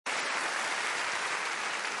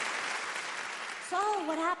So,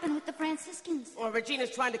 what happened with the Franciscans? Well, Regina's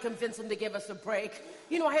trying to convince them to give us a break.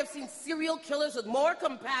 You know, I have seen serial killers with more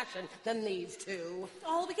compassion than these two.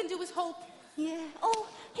 All we can do is hope. Yeah. Oh,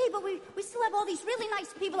 hey, but we still have all these really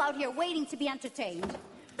nice people out here waiting to be entertained.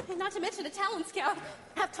 And not to mention a talent scout.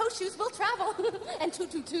 Have toe shoes, we'll travel. And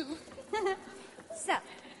toot. So,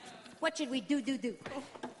 what should we do? We could all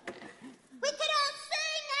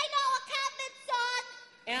sing, I know, a Convent song.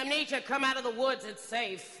 Amnesia, come out of the woods, it's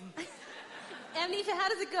safe. Amnesia, how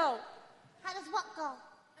does it go? How does what go?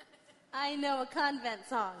 I know a Convent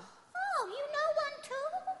song. Oh, you know one too?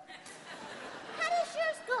 How does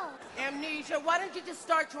yours go? Amnesia, why don't you just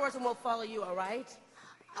start yours and we'll follow you, all right?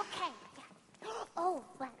 Okay. Yeah. Oh,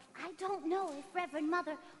 but I don't know if Reverend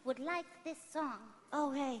Mother would like this song. Oh,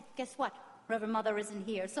 hey, guess what? Reverend Mother isn't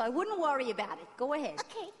here, so I wouldn't worry about it. Go ahead.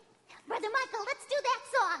 Okay. Brother Michael, let's do that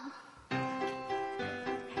song.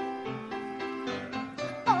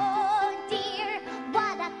 Oh, dear,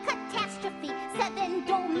 what a catastrophe. 7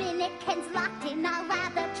 Dominicans locked in a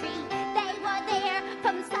lavatory. They were there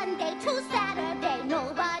from Sunday to Saturday.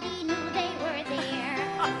 Nobody knew they were there.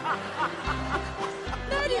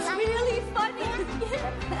 That is really funny.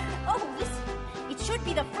 Oh, it should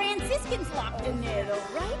be the Franciscans locked in there, though,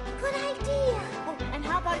 right? Good idea. Oh, and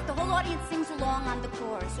how about if the whole audience sings along on the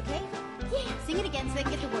chorus, okay? Yeah. Sing it again so they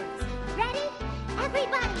can get the words. Ready?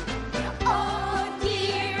 Everybody. Oh,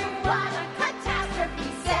 dear, what a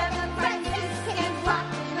catastrophe. 7 Franciscans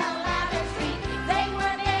locked in a lavatory. They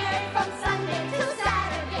were there from Sunday to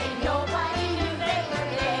Saturday. Nobody knew they were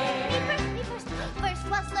there. First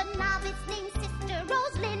was the novice named Sister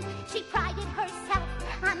Rosalind. She prided herself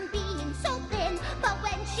on being so thin. But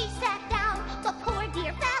when she sat down, the poor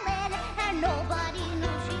dear fell in, and nobody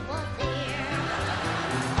knew she was there.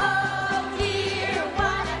 Oh, dear,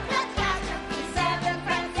 what a catastrophe. 7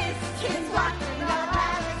 Franciscans locked in a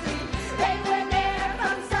lavatory. They were there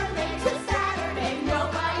from Sunday to Saturday.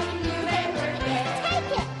 Nobody knew they were there.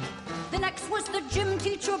 Take it! The next was the gym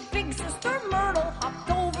teacher, Big Sister Myrtle, hopped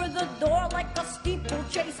over the door like a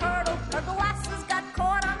steeplechase hurdle. Her glasses got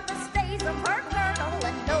caught on the stays of her girdle,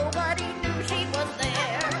 and nobody knew she was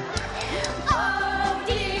there. Oh,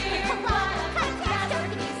 dear, what a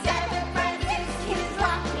catastrophe. 7 Franciscans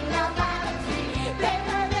locked in a lavatory. They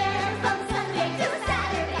were there from Sunday to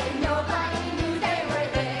Saturday. Nobody knew they were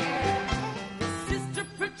there. Sister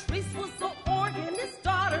Patrice was the organist's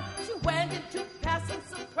daughter. She went into passing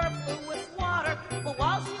superfluous water. But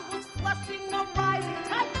while she was flushing, a rising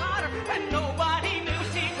tide caught her, and nobody knew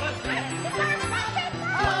she was there.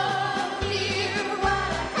 Oh, dear,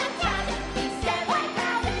 what a catastrophe. 7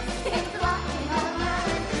 Franciscans locked in a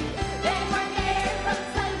lavatory. They were there from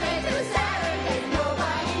Sunday to Saturday.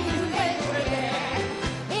 Nobody knew they were there.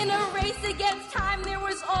 In a race against time, there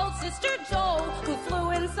was old Sister Joel, who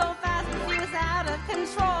flew in so fast that she was out of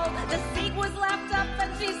control. The seat was left up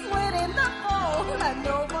and she slid in the bowl, and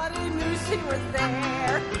nobody knew she was there.